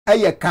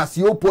Eye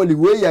Cassiopoly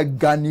we ye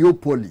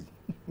Ganiopoli.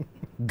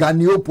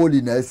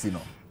 Ganiopoli na esi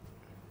no.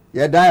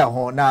 Ye da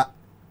ho na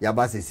ya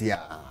ba sesia.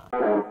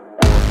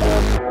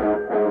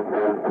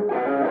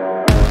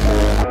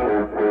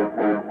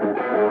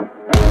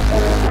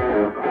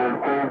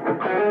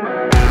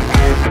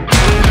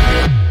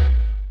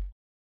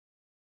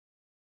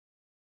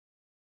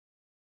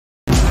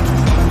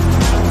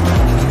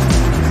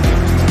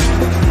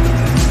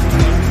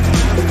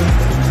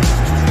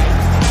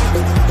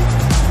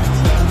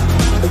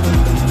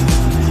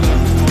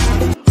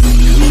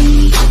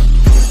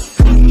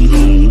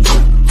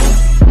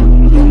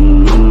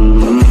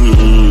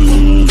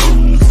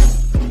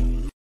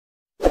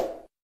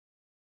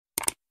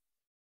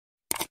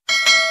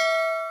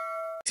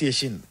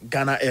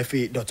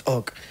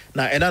 GhanaFA.org.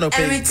 Now, and I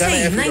pay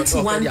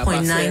GhanaFA.org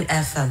 91.9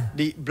 FM.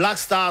 The Black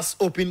Stars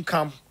Open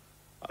Camp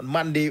on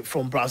Monday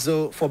from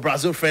Brazil for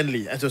Brazil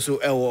friendly. And so,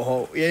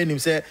 yeah,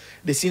 say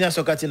the senior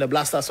soccer team, the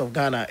Black Stars of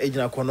Ghana,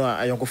 Ejina Konoa,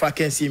 Ayonkofa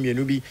Kensi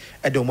Mienubi,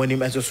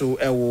 Edomonim, and so,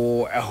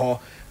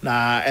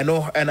 na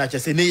I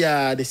just say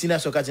the senior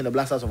soccer team, the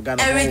Black Stars of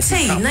Ghana.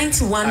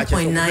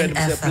 91.9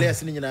 FM.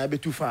 Players in the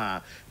too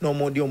far. No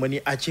more the money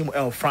Achim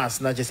El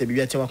France, not just a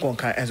Biatima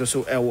Conca, and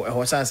so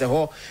Hosanse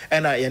Ho,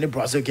 and I any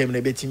Brazil game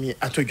they bet me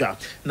at Toja.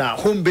 Now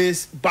home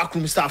base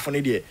backroom staff on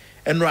the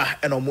Enra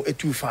and Omo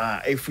too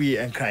far a free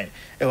and crying.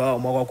 Ewa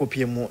Mogako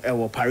PM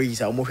Ewa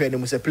Paris, or Mohe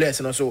was a players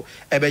and also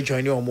Ebe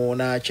join your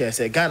Mona chess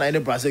Ghana and the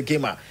Brazil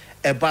gamer.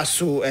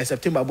 Ebaso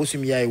September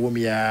Bosumia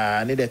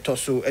Womia need a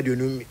tosso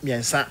Edunum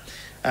Miansa.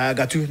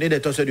 Gatu need a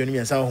tosso Edunum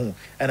Miansa,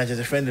 and I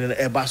just a friend in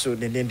Ebaso,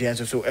 the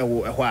Indians so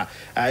Ewa.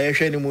 I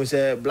share him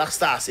with Black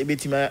Stars, a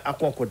bit my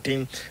aqua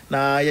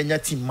na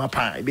Yanya team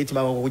mapa, a bit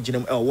my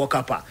original walk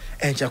up,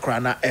 and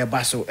Chakrana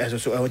Ebaso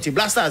as so. I want to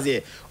Black Stars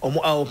here or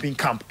more open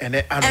camp and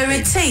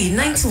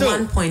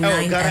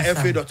 91.9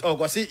 GhanaFA.org.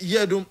 Was it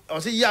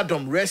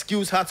Yadom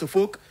rescues Hearts of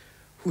Folk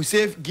who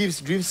save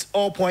gives dreams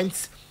all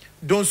points.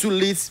 Donsu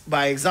leads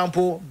by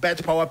example,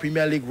 Bet Power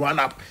Premier League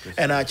run-up,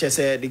 and I just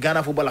said the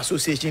Ghana Football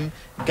Association,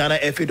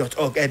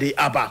 GhanaFA.org, and the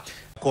ABBA.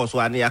 Of course,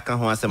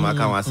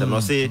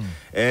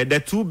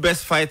 the two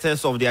best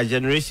fighters of their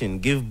generation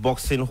give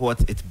boxing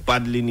what it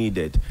badly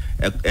needed: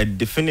 a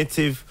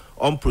definitive,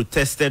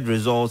 unprotested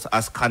result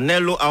as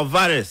Canelo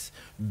Alvarez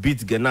beat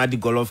Gennady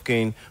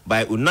Golovkin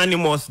by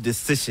unanimous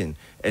decision.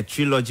 A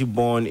trilogy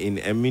born in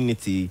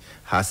immunity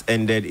has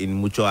ended in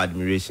mutual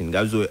admiration.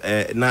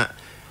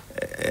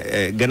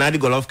 Gennady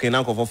Golovkin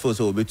now confirms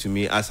so to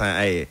me as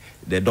I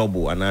the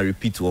double and I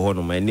repeat to one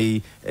of my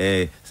knee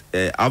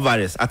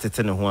Alvarez at the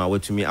 10 who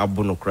to me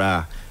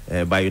Abunokra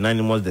by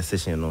unanimous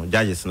decision. No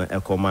judges na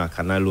Ekoma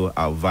Canelo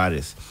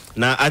Alvarez.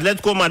 Now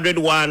Atletico Madrid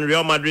 1,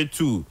 Real Madrid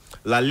 2.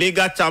 La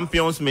Liga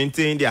champions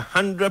maintain their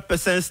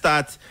 100%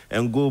 start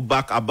and go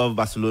back above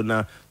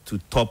Barcelona to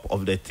top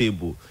of the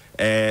table.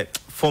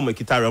 Former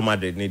Kita Real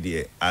Madrid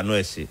need I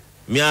know she.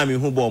 Miami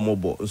who bought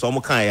mobile, so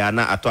I'm kind of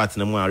not at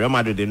Real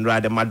Madrid and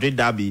ride the Madrid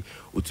derby.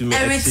 RT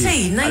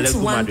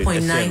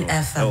 91.9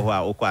 FM.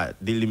 Oh,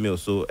 Daily Mail,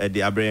 so at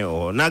the Abraham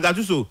or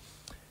Nagatuso.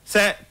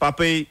 Say,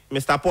 Papa,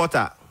 Mr.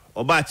 Porter,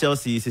 Oba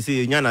Chelsea,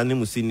 Sisi, Yana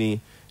Nimusini,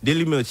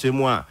 Daily Mail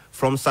Chemwa,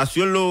 from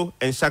Sassuolo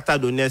and Shakhtar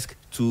Donetsk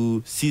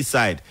to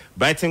Seaside.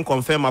 Brighton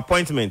confirmed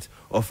appointment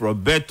of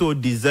Roberto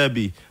Di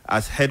Zerbi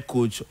as head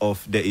coach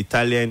of the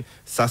Italian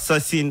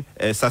succeeding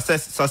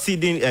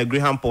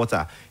Graham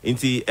Potter.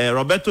 Into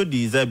Roberto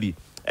Di Zerbi,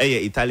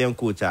 Italian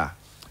coach.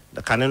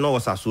 The Canelo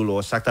was Sassuolo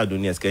or Shakhtar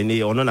Donetsk, and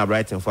they are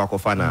Brighton for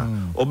Akofana.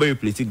 Obe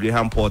replaced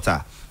Graham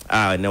Potter.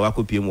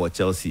 Newaku PM or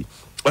Chelsea.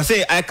 I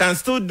say I can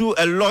still do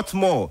a lot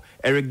more.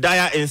 Eric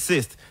Dyer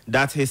insists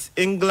that his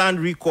England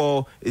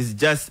recall is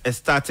just a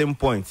starting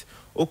point.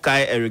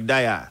 Okay, Eric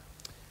Dyer.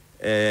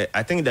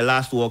 I think the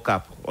last World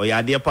Cup or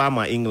dear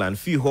Palma England,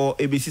 Fiho,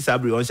 ABC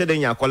Sabri, on said then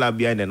you call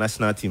behind the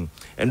national team.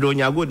 And when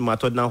you go to my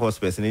Tottenham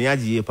Hotspur, and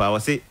Yaji Power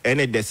say,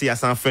 any they see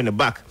some friend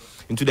back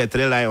into the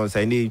Three Lions,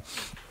 and they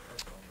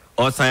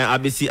or sign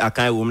ABC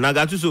Akai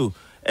Nagatuso.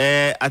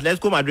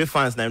 Atletico Madrid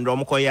fans, and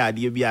Romokoya,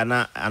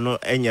 Diabiana, I know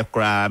any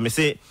cry. Me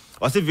say,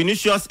 or say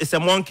Vinicius is a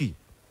monkey.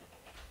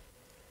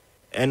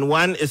 And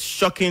one is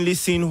shockingly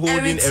seen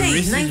holding a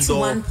racist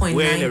dog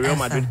wearing a Real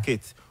Madrid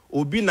kit.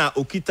 Obina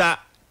Okita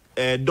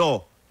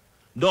door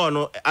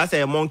no as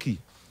a monkey.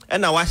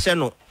 And I watch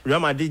no Real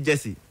Madrid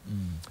Jesse.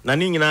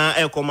 Nani na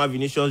Elcoma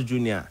Vinicius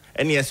Jr.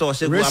 And he saw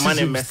Shego Aman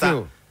and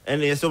Mesa.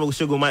 And he saw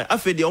Shego Man. I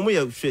feel the only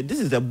this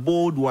is a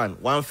bold one.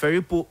 One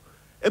ferry put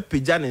a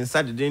pigeon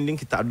inside the dinding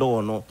kita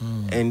door no.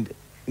 And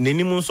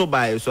Nenimun so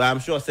by so I'm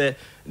sure say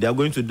they are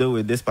going to deal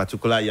with this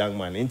particular young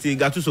man. Inti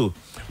Gatuso.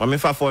 Mame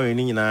fa for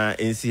ni na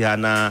ensi ha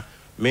na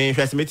me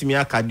interest me timi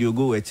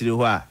Kadiogo e chire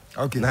ho a.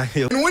 Okay. Na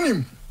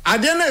wonim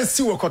ade na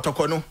esi wo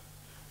Kotoko no.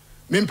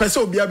 Me mpese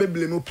obi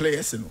abebele mu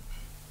players no.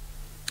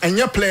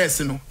 Enya players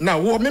no. Na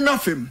wo me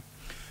mafem.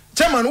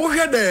 Chairman wo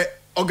hwe the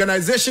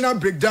organizational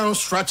breakdown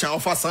structure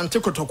of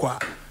Asante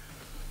Kotoko.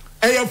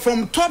 And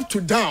from top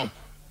to down.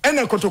 And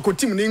a Kotoko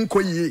team ni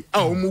nko yi a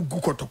omu gu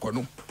Kotoko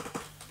no.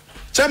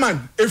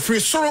 Chairman, if we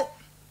soro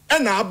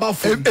and aba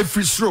form. A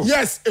free throw.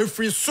 Yes, a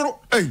free throw.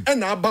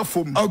 And aba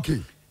form.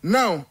 Okay.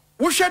 Now,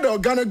 we share the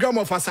organogram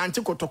of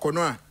Asante Kotoko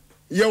no.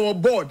 Your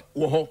board,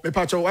 wo me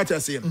patch what you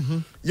say.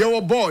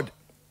 Your board.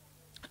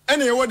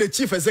 And you are the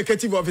chief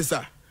executive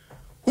officer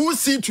who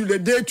see to the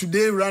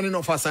day-to-day running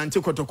of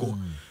Asante Kotoko.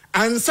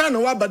 And son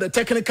about the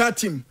technical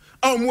team.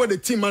 More the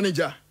team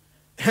manager,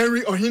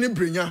 Henry Ohini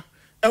Brinya,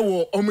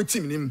 omu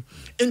team nim.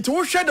 Into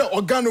we share the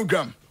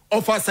organogram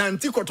of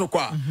Asante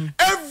Kotoko.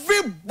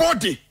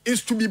 Everybody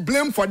is to be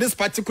blamed for this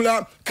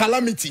particular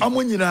calamity.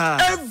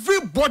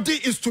 Everybody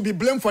is to be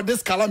blamed for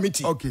this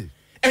calamity. Okay.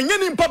 And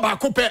yen impa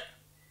bakope.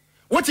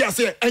 What you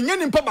say? And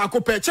yen impa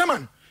bakope,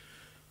 chairman.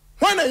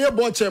 When are you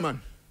board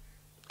chairman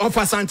of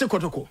Asante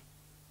Kotoko?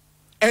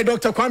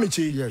 Dr.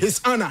 Kwamichi, yes.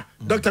 His honor,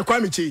 Dr.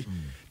 Kwamichi.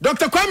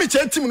 Dr.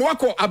 Kwamichi, team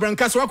wako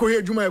abrankas wako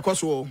here juma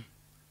ekoso.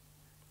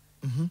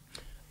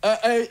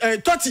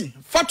 Toti,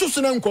 Fatu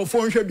Sunan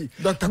Kofo Shebi.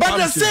 But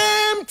the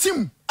same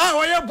team,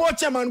 our board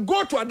chairman,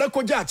 go to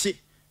Adako Jachi.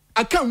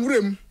 I can't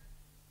rim.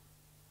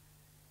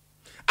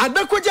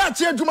 Adako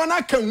Jachi,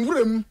 Jumana can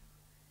rim.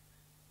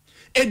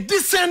 A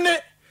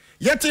descendant,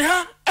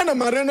 Yetiha, and a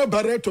Marino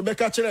Barreto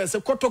Becachere, as a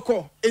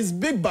Kotoko is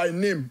big by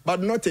name,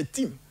 but not a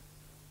team.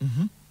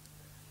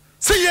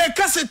 Say, ye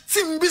kase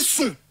team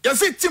bisu, ye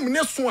say team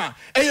neswa,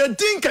 e ye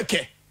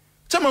dinkeke.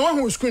 Chama wa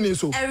hu screen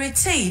so.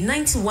 Odartey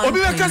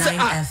 91.9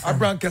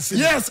 FM.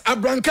 Yes,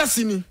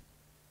 Abrankasini.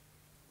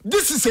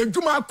 This is a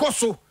Juma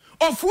Koso,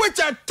 of which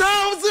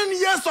 1,000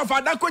 years of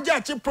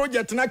Adakojachi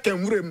project na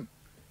kenwrem.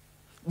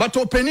 But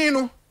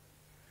openino,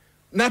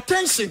 na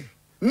tension,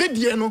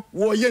 nidieno,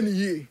 wo ye ni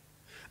ye.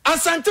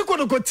 Asante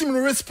Kotoko team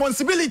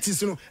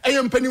responsibilities, e ye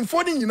mpenim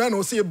fodin yina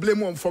no say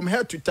blame on from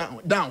head to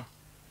down.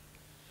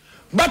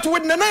 But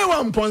with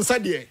Nana Ponsa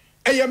de,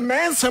 a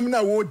man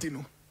samna wodi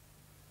no.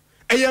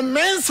 A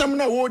man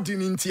samna wodi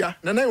intia,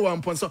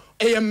 Nana Ponsa,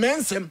 a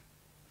man sam.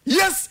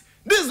 Yes,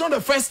 this is not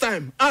the first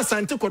time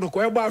Asante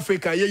Kotoko Eba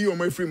Africa ye you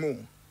my free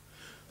moon.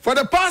 For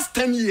the past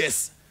 10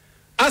 years,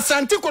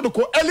 Asante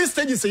Kotoko early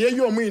stages ye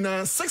you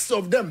na 6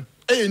 of them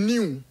a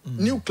new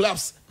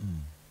clubs.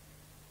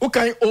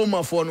 Okay,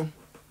 Oma Fono.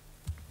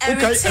 Okay,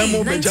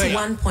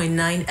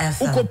 91.9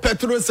 FM. Uko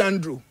Petro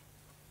Sandro.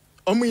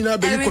 Omina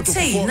be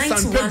Kotoko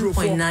San Pedro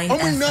for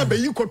Omina be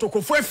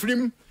Kotoko for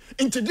Efrim.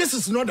 Into this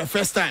is not the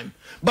first time.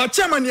 But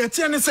chairman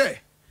yetiane say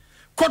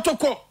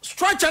Kotoko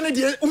structure ne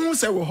de unhu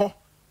se wo ho.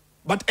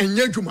 But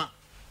enye dwuma.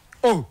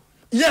 Oh,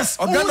 yes,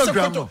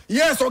 organogram.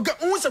 Yes,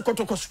 unhu se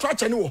Kotoko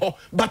structure ne wo ho,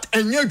 but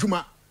enye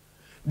dwuma.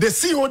 The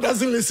CEO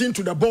doesn't listen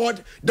to the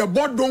board. The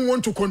board don't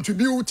want to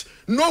contribute.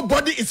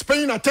 Nobody is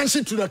paying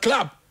attention to the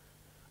club.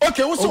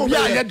 Okay, what's over?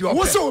 Yeah.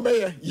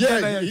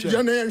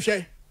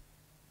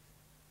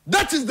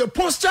 That is the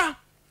posture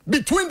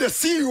between the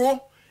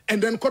CEO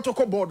and then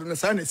Kotoko board on the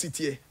Sane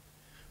City.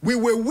 We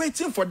were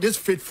waiting for this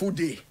fateful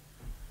day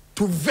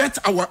to vet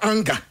our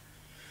anger.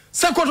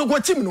 Say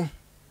Kotoko team no.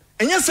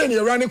 And yes,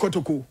 you're running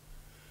Kotoko.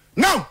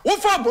 Now,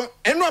 what for?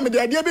 And no,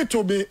 the idea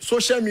to be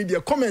social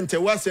media comment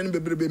was and be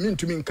mean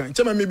to me.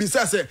 Chama maybe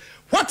say,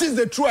 what is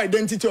the true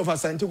identity of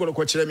Asante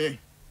Kotoko?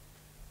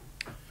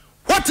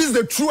 What is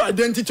the true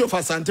identity of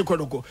Asante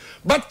Kotoko?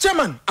 But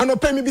chairman,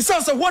 anope me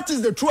bisa what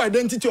is the true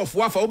identity of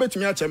Wafa?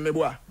 Obetumi achem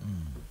meboa.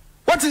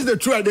 What is the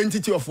true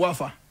identity of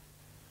Wafa?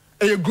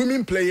 Are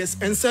grooming players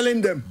and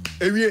selling them?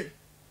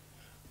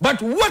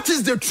 But what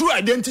is the true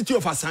identity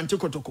of Asante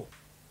Kotoko?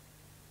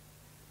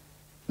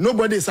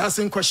 Nobody is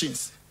asking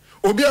questions.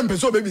 Obi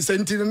ampeso baby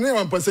senti ne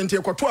 1%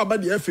 ekoto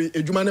abade afi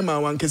edwuma ne ma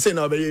wan kese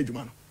na obeye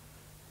edwuma no.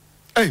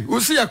 Hey, we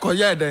see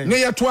akoya den.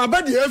 Ne yeto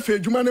abade afi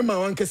edwuma ne ma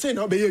wan kese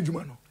na obeye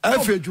edwuma no.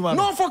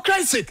 No, for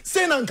Christ's sake,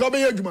 say no.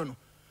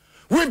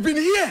 We've been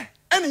here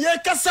and here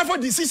kasa for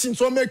decisions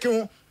we're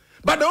making.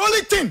 But the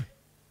only thing,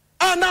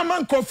 na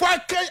man ko for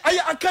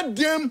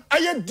academ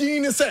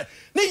ayedin say,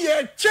 ne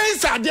ye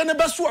chase ade ne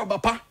beso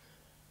abapa.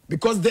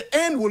 Because the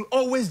end will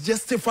always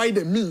justify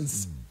the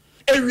means.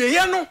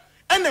 Ewie no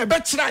and e be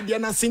kira ade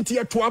na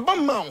sentia to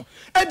abama o.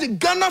 E the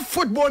Ghana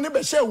football ne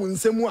be share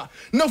wonsemu a.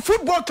 Na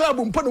football club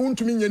mpo na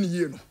wontumi nya ne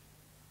yie no.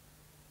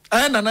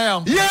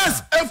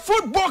 Yes, a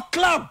football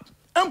club.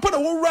 And put a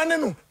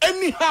running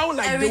anyhow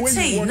like the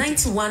way you want.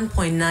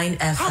 91.9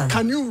 FM. How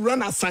can you run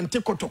Asante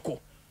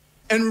Kotoko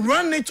and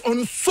run it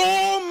on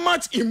so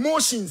much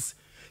emotions?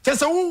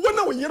 Just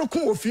when you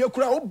come of your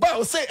crowd,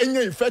 or say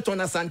any effect on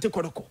Asante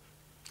Kotoko.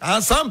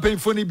 Some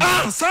painful.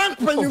 Some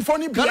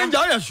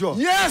painful. Sure.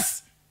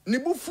 Yes.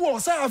 Nibufu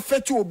say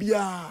affect you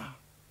bia.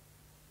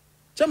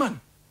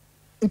 Chairman.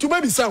 Into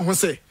baby sound who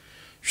say.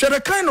 Share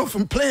the kind of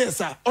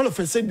players are all of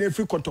a sudden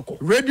every Kotoko.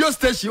 Radio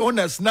station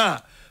owners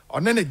now.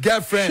 On any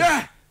girlfriend,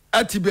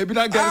 ati baby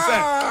na girl say,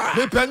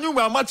 me penyu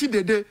ma machi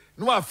dede,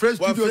 no a fresh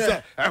studio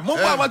say, mo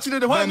ma machi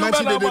dede, why no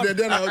ma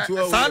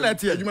na san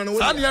ati,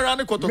 san ya run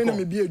Kotoko. Me na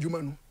me be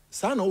adwuma no.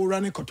 San o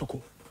run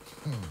Kotoko.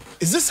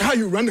 Is this how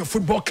you run a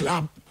football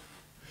club?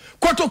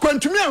 Kotoko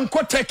ntumi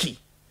anko Turkey.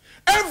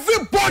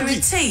 Everybody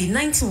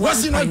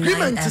was in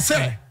agreement to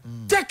say,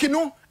 Turkey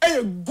no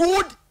a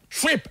good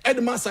trip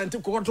Edma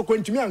Asante Kotoko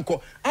ntumi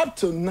anko up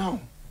till now.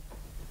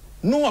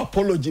 no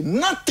apology,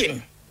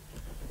 nothing.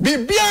 Be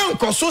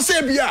bianco, so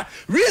say bia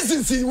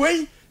reasons in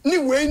way. Ni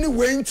way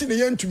into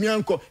the end to me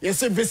uncle.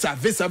 Yes, visa na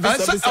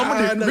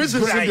grind. Visa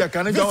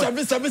got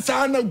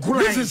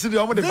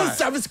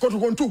to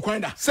go to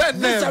Quanda.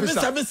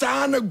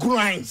 Visa na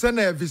grind. Send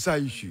a visa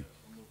issue.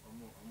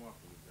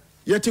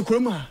 Yet you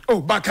crema.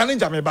 Oh, but can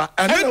I me ba?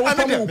 And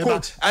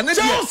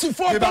Chelsea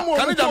for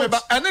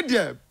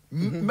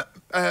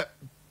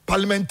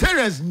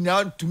parliamentarians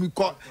now to me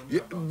call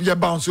you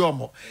bounce your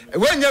more.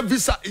 When your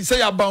visa say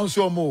you bounce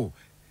your more.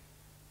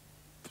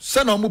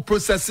 Send on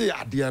process it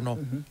at the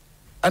end.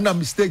 And no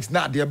mistakes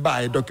not there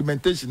by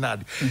documentation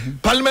not.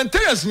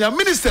 Parliamentarians and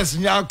ministers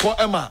in your call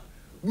Emma.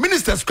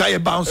 Ministers cry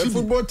bounce.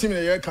 Football team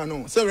in your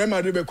canoe. So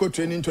Rema Ribe co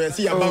training to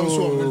see a bounce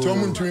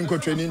on to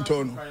training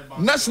tone.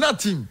 National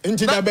team.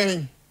 Into the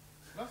bang.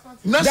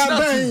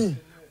 National team.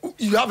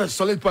 You have a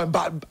solid point,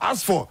 but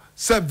as for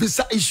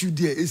visa issue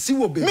there, it's see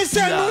what be. Media,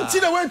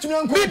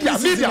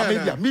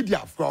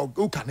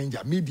 who can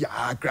injure media,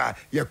 cry,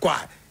 you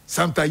cry.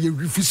 Sometimes you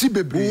refuse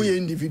baby.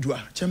 Individual,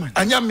 chairman.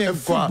 And you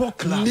football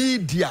club.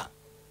 Media.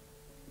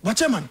 But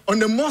chairman, on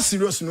the more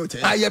serious note,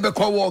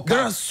 there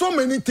are so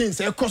many things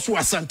that cost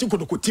Asante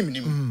Kotoko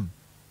team.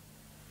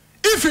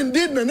 If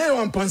indeed the name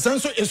of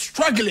Ponsanso is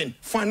struggling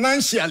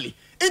financially,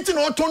 it's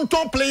not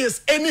top players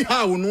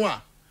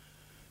anyhow,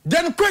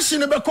 then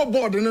question about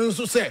board and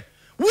also say,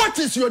 what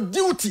is your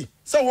duty?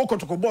 So walk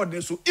to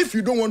board so if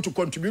you don't want to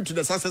contribute to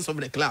the success of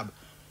the club.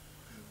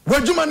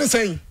 What do you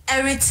saying?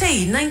 Erite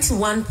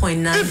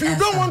 91.9. If you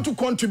don't want to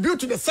contribute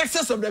to the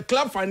success of the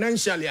club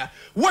financially,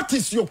 what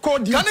is your core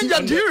duty?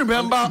 Do you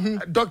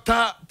remember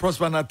Dr.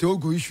 Prosper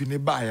Nateogo issue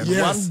nearby?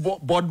 Yes. One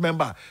board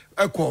member,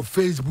 Echo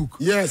Facebook.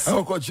 Yes.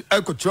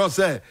 Echo Charles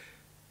say,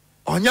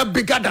 on your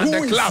bigger than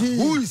the club.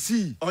 Who is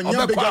he? On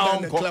your bigger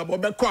than the club.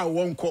 Obekwa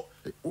wonko.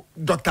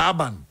 Dr.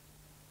 Aban.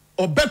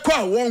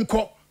 Obekwa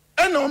wonko.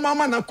 And no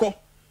mama nako.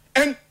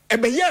 And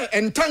a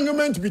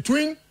entanglement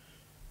between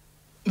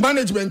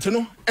management,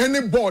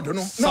 any board,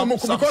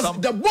 because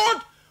the board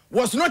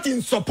was not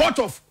in support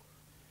of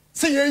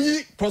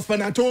say Prosper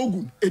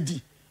Nateogo Edi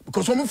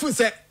because when we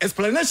say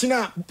explanation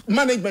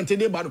management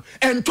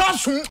and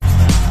trust